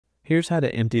Here's how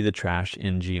to empty the trash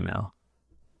in Gmail.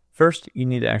 First, you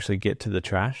need to actually get to the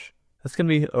trash. That's going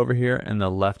to be over here in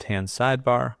the left-hand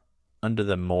sidebar under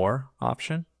the More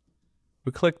option.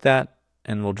 We click that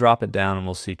and we'll drop it down and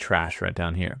we'll see trash right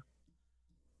down here.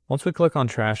 Once we click on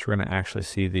trash, we're going to actually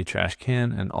see the trash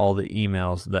can and all the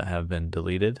emails that have been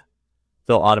deleted.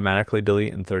 They'll automatically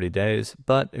delete in 30 days,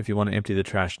 but if you want to empty the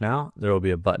trash now, there will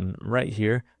be a button right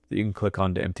here that you can click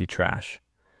on to empty trash.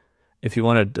 If you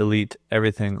want to delete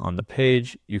everything on the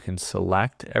page, you can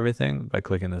select everything by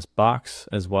clicking this box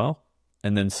as well,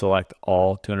 and then select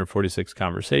all 246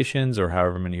 conversations or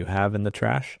however many you have in the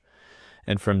trash.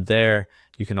 And from there,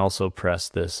 you can also press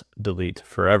this delete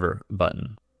forever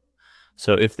button.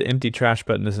 So if the empty trash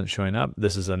button isn't showing up,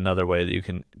 this is another way that you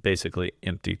can basically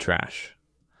empty trash.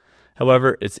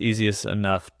 However, it's easiest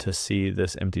enough to see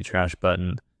this empty trash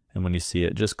button, and when you see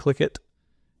it, just click it.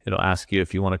 It'll ask you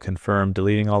if you want to confirm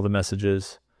deleting all the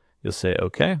messages. You'll say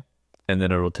OK, and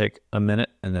then it will take a minute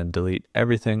and then delete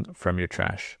everything from your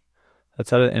trash.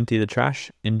 That's how to empty the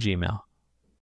trash in Gmail.